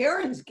 anyway.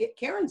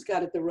 Karen's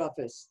got it the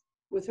roughest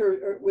with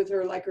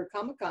her like her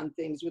Comic-Con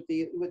things with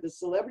the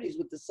celebrities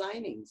with the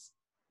signings.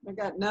 I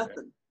got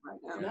nothing right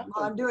now.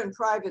 Well, I'm doing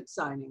private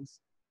signings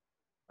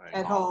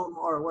at home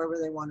or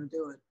wherever they want to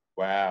do it.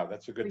 Wow,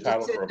 that's a good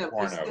title for a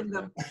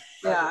porno.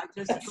 Yeah,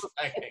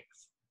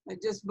 I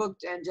just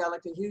booked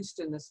Angelica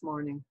Houston this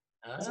morning.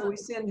 So we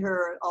send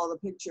her all the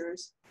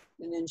pictures,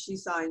 and then she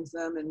signs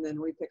them, and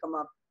then we pick them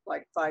up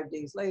like 5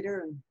 days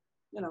later, and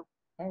you know.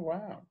 Oh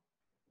wow!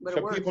 But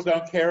so people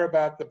don't care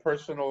about the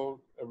personal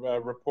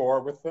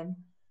rapport with them.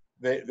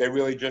 They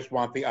really just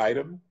want the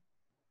item.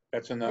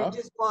 That's enough. They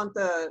just want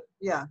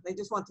they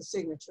just want the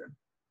signature.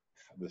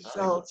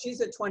 So she's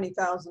a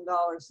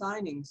 $20,000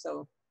 signing.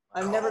 So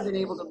I've never been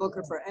able to book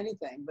her for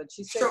anything, but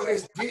she said. So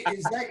is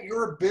that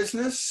your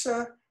business,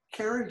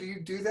 Karen? Do you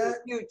do that?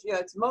 It's huge. Yeah,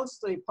 it's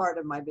mostly part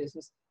of my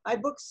business. I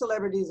book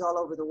celebrities all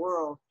over the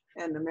world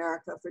and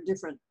America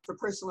for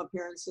personal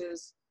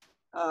appearances,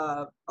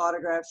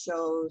 autograph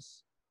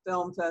shows,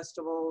 film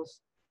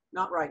festivals.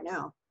 Not right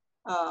now.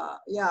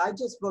 Yeah, I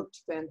just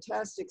booked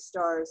fantastic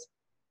stars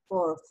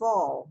for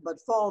fall,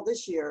 but fall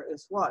this year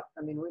is what?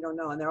 I mean, we don't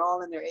know, and they're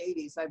all in their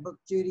 80s. I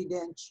booked Judi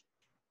Dench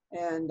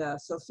and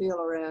Sophia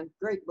Loren.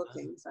 Great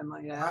bookings, I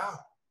might add. Wow.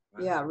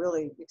 Yeah,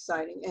 really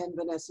exciting. And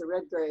Vanessa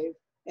Redgrave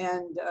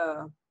and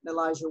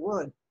Elijah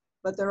Wood.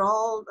 But they're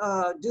all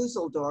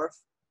Dusseldorf.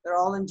 They're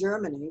all in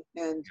Germany.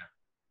 And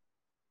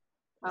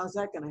how's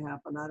that going to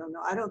happen? I don't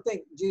know. I don't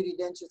think Judi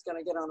Dench is going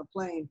to get on a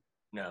plane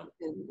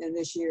in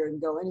this year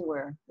and go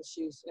anywhere.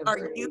 She's Are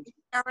you,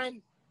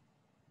 Karen?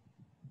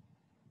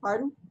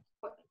 Pardon?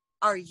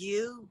 Are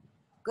you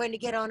going to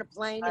get on a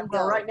plane and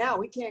well, go? right now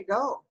we can't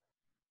go.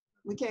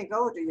 We can't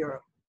go to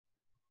Europe.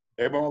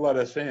 They won't let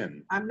us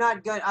in. I'm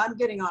not good. I'm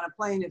getting on a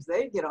plane if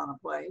they get on a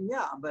plane.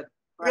 Yeah, but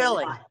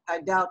really,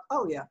 I doubt.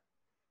 Oh yeah.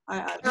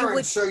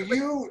 Karen, so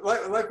you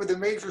like with the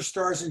major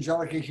stars,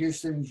 Angelica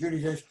Houston,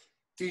 Judi Dench,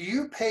 do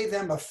you pay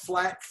them a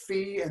flat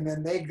fee and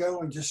then they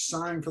go and just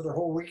sign for the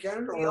whole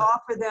weekend? We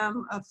offer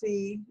them a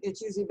fee. It's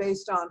usually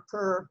based on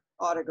per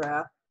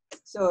autograph.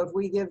 So if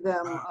we give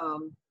them,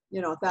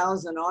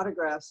 1,000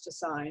 autographs to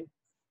sign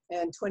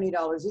and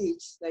 $20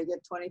 each, they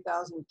get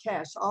 20,000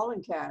 cash, all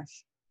in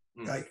cash.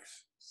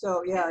 Yikes.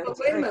 So yeah. But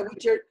wait a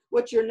minute,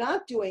 what you're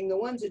not doing, the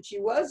ones that she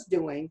was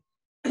doing,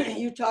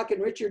 you talking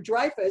Richard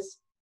Dreyfuss,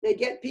 they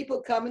get people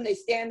coming, they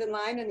stand in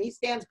line and he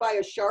stands by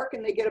a shark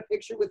and they get a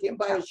picture with him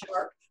by a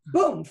shark.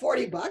 Boom,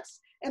 $40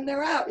 and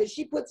they're out. And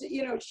she puts it,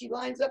 she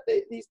lines up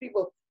these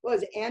people. What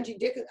was it, Angie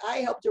Dickinson? I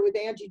helped her with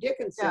Angie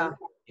Dickinson.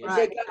 Yeah,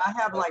 right. I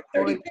have like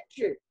 30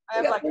 pictures. I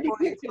have like 30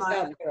 pictures out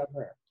clients. there of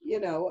her,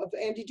 of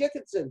Angie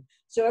Dickinson.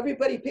 So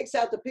everybody picks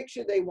out the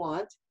picture they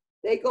want.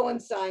 They go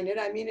and sign it.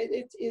 I mean,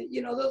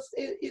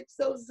 it's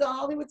those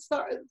Hollywood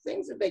star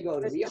things that they go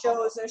to.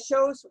 There's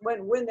shows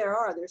when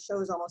there's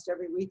shows almost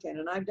every weekend,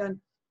 and I've done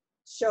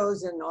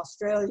shows in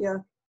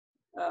Australia,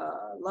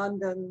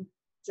 London,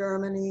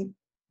 Germany.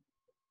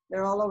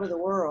 They're all over the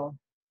world.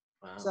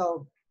 Wow.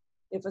 So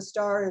if a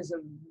star is a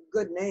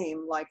good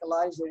name like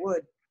Elijah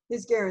Wood,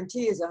 his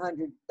guarantee is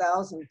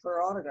 $100,000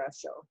 per autograph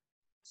show.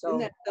 So isn't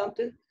that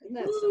something?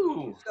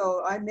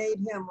 So I made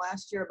him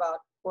last year about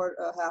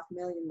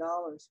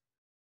 $500,000.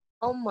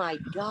 Oh my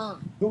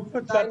God! Who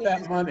puts up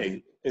that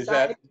money? Is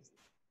that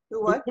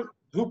who? What?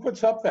 Who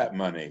puts up that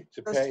money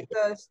to pay?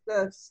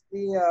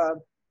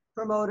 The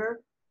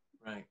promoter.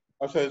 Right.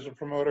 Oh, so there's a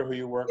promoter who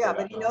you work with. Yeah,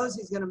 but he knows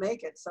he's going to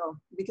make it. So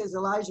because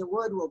Elijah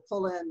Wood will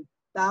pull in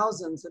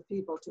thousands of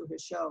people to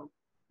his show.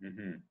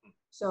 Mm-hmm.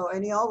 So,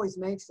 and he always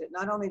makes it.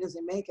 Not only does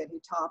he make it, he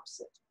tops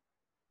it.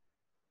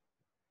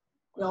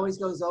 It always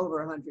goes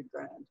over 100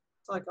 grand.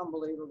 It's like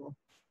unbelievable.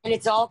 And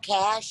it's all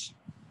cash?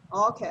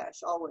 All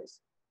cash, always.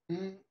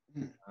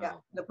 Mm-hmm. Yeah.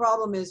 The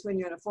problem is when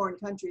you're in a foreign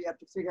country, you have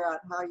to figure out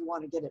how you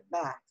want to get it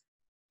back.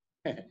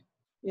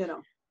 You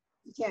know,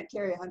 you can't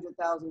carry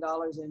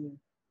 $100,000 in your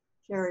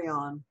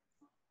carry-on.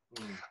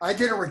 I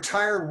did a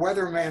retired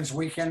weatherman's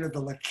weekend at the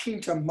La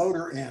Quinta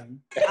Motor Inn.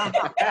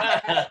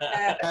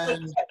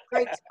 And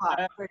Great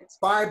spot. Great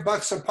spot.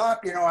 $5 a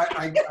pop, you know,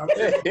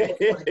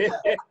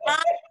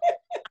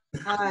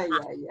 Yeah.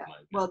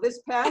 Well, this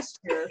past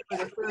year, for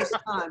the first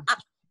time,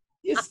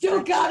 You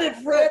still got it,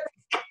 Fritz.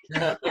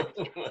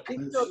 he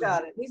still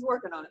got it. He's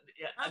working on it.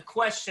 A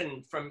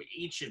question from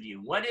each of you.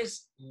 What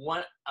is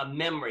a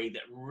memory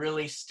that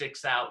really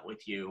sticks out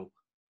with you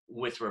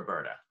with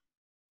Roberta?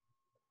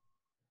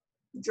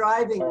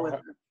 Driving with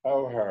her.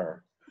 Oh,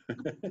 her.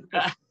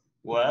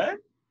 What?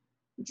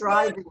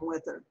 Driving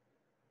with her.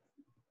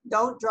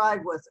 Don't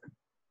drive with her.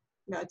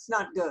 No, it's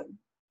not good.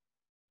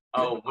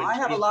 Oh, I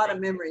have a lot of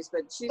memories,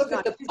 but she's Look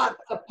not. at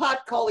the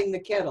pot calling the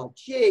kettle.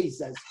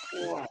 Jesus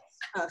Christ.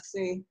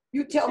 See,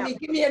 You tell me,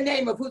 give me a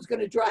name of who's going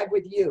to drive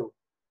with you.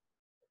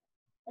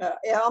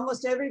 yeah,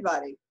 almost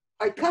everybody.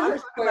 All right, cut her I'm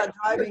square, talking about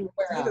driving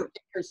square out. too.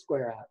 Take her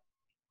square out.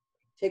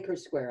 Take her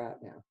square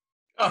out now.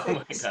 Oh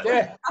my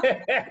God.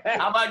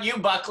 How about you,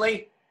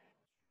 Buckley?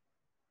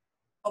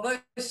 Oh,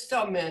 there's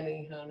so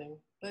many, honey.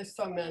 There's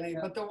so many.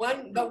 But the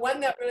one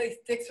that really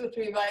sticks with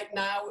me right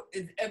now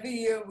is every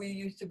year we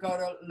used to go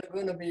to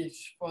Laguna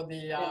Beach for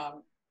the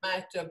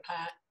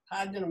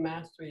pageant of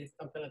mastery,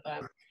 something like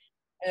that.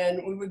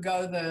 And we would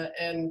go there.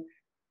 And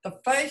the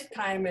first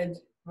time as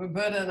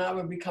Roberta and I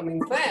were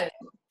becoming friends,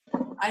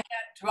 I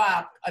had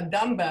dropped a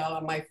dumbbell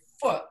on my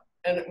foot,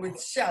 and it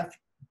was just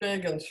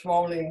big and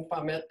swollen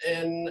from it.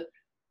 And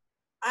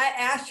I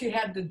actually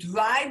had to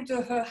drive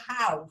to her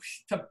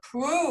house to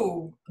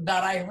prove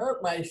that I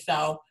hurt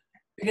myself,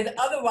 because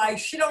otherwise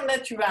she don't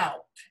let you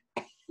out.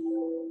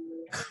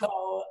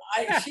 So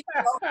she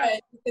said, okay,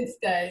 you can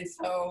stay.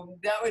 So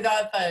that was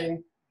our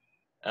thing.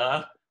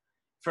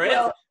 Fred?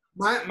 Well,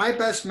 My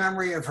best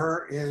memory of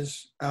her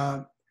is,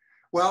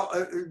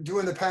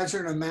 doing the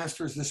pageant of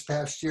masters this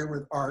past year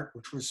with Art,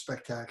 which was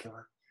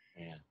spectacular.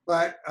 Yeah.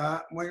 But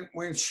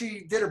when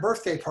she did a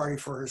birthday party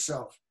for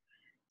herself,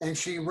 and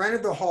she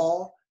rented the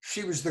hall,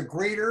 she was the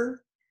greeter,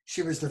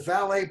 she was the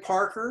valet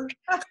parker,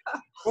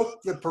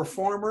 booked the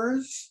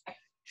performers,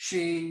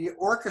 she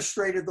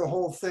orchestrated the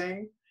whole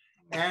thing,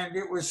 and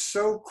it was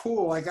so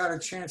cool. I got a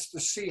chance to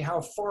see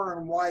how far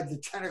and wide the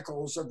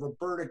tentacles of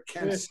Roberta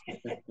Kent's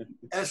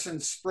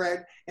essence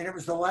spread, and it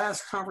was the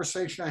last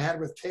conversation I had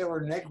with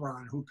Taylor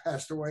Negron, who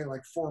passed away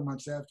like 4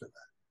 months after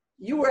that.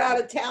 you were out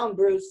of town,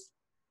 Bruce.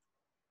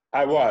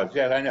 I was,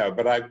 yes, I know,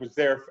 but I was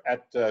there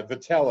at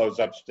Vitello's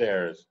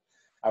upstairs.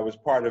 I was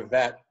part of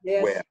that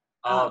Yes. web.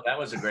 Oh, that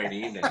was a great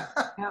evening.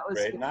 That was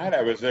Great night.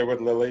 I was there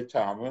with Lily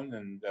Tomlin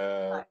and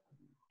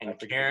And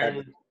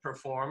Karen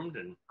performed,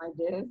 and I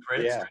did.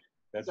 Fritz. yeah,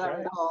 that's Got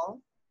right. it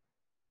all.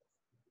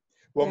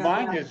 Well, Yeah.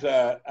 mine is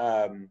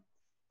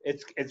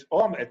it's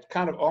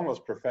kind of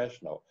almost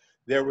professional.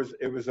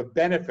 It was a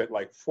benefit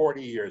like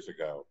 40 years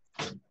ago.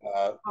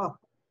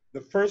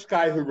 The first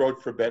guy who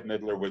wrote for Bette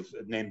Midler was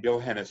named Bill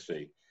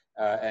Hennessy,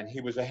 and he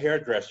was a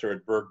hairdresser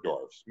at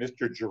Bergdorf's,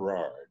 Mr.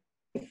 Gerard.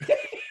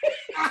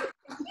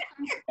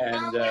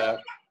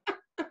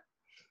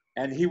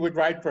 And he would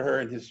write for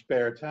her in his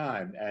spare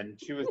time, and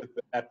she was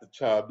at the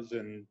Tubbs,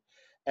 and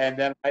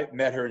then I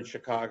met her in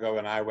Chicago,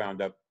 and I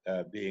wound up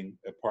being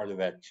a part of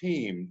that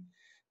team.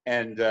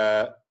 And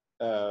Bud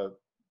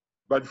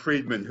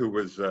Friedman, who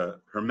was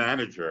her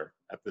manager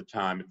at the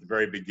time, at the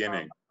very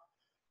beginning,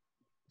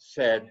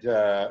 said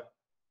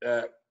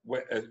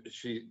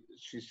she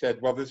said,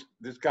 well, this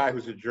guy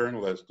who's a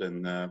journalist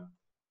and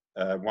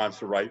wants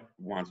to write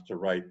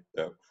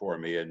for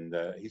me, and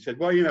he said,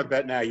 well, you know,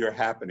 Bette, now you're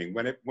happening.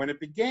 When it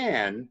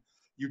began,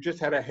 you just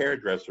had a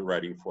hairdresser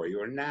writing for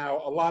you, and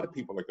now a lot of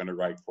people are going to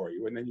write for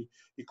you. And then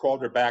he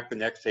called her back the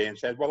next day and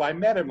said, well, I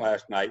met him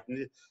last night,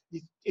 and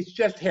it's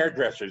just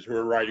hairdressers who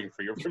are writing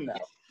for you from now.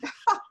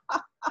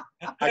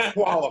 I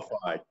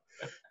qualified.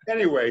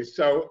 Anyway,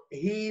 so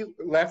he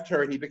left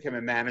her and he became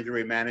a manager.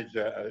 He managed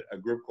a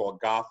group called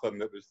Gotham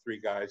that was 3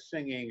 guys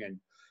singing and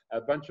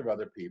a bunch of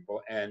other people,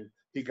 and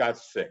he got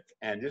sick.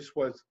 And this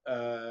was,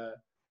 I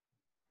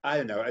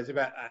don't know, it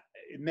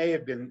may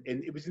have been,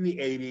 it was in the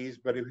 80s,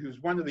 but it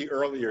was one of the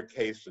earlier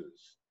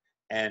cases.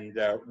 And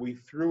we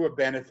threw a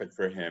benefit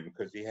for him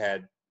because he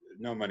had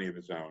no money of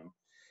his own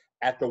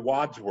at the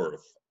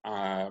Wadsworth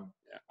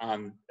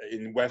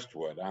in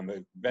Westwood on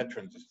the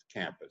Veterans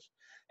Campus.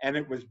 And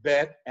it was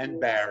Bette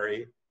and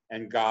Barry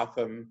and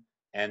Gotham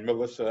and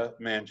Melissa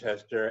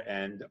Manchester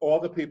and all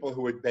the people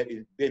who had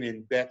been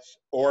in Bette's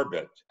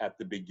orbit at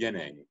the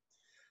beginning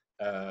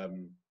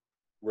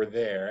were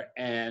there.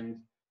 And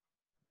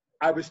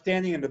I was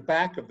standing in the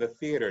back of the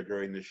theater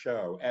during the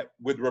show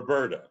with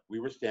Roberta. We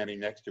were standing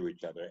next to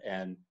each other,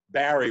 and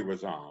Barry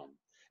was on.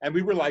 And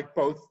we were like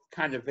both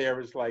kind of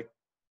there as like,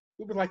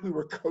 we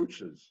were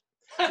coaches.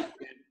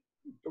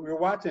 we were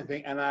watching a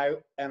thing, and I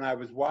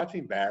was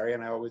watching Barry,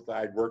 and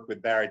I'd worked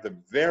with Barry at the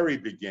very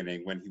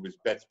beginning when he was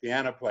Bet's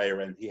piano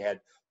player, and he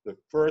had the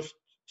first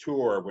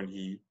tour when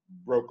he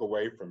broke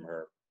away from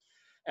her,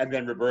 and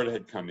then Roberta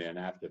had come in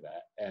after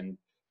that, and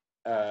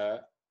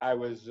I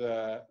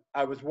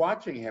was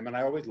watching him, and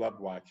I always loved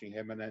watching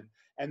him,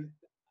 and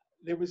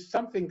there was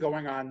something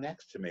going on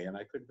next to me, and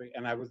I couldn't be,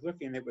 and I was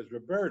looking, and it was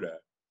Roberta.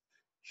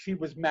 She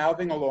was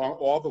mouthing along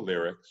all the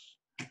lyrics,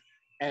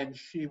 and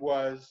she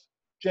was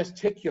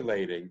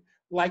gesticulating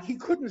like he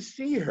couldn't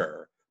see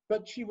her,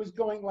 but she was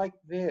going like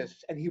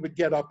this, and he would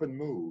get up and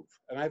move.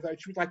 And I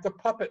thought she was like the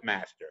puppet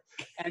master.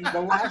 And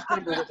the last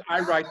number was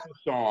I write the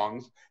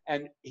songs,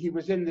 and he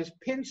was in this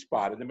pin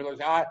spot in the middle.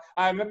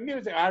 I'm a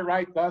music, I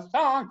write the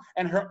song,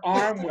 and her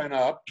arm went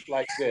up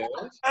like this.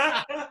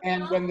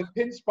 And when the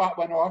pin spot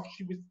went off,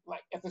 she was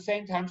like, at the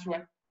same time, she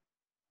went,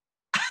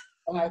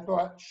 and I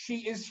thought,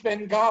 she is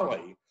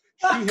Svengali.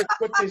 She has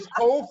put this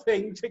whole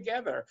thing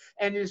together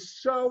and is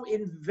so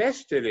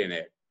invested in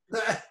it,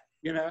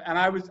 you know. And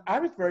I was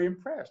very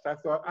impressed. I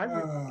thought I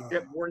would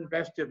get more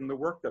invested in the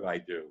work that I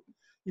do,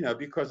 you know,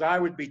 because I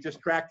would be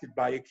distracted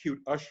by a cute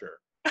usher.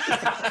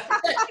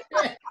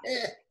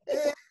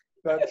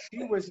 But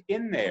she was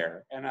in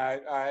there, and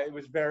it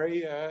was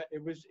very,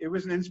 it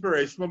was an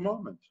inspirational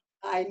moment.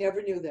 I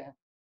never knew that.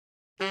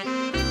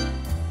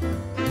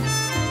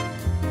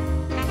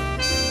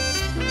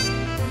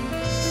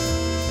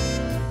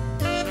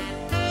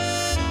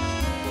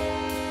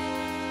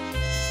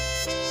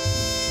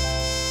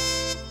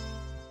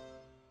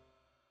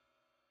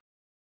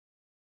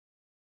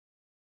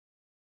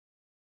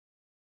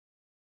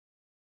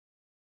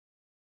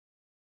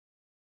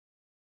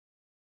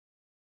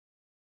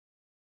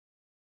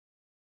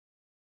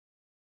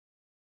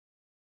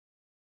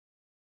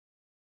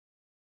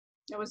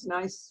 That was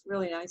nice,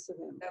 really nice of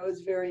him. That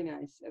was very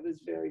nice. That was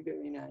very,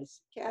 very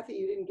nice. Kathy,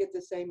 you didn't get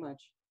to say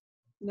much.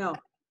 No.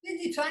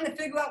 You're trying to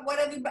figure out what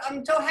everybody,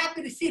 I'm so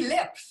happy to see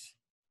lips.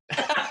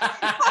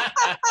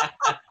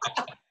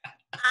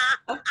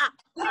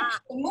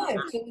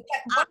 Lips, and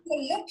what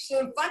the lips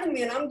are in front of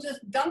me, and I'm just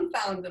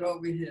dumbfounded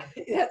over here.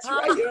 That's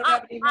right. You don't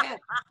have any man.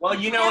 Well,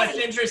 you know what's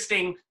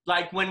interesting?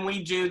 Like when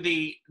we do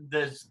the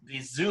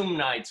Zoom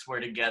nights we're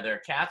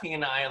together, Kathy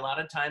and I a lot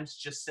of times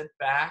just sit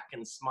back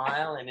and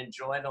smile and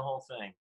enjoy the whole thing.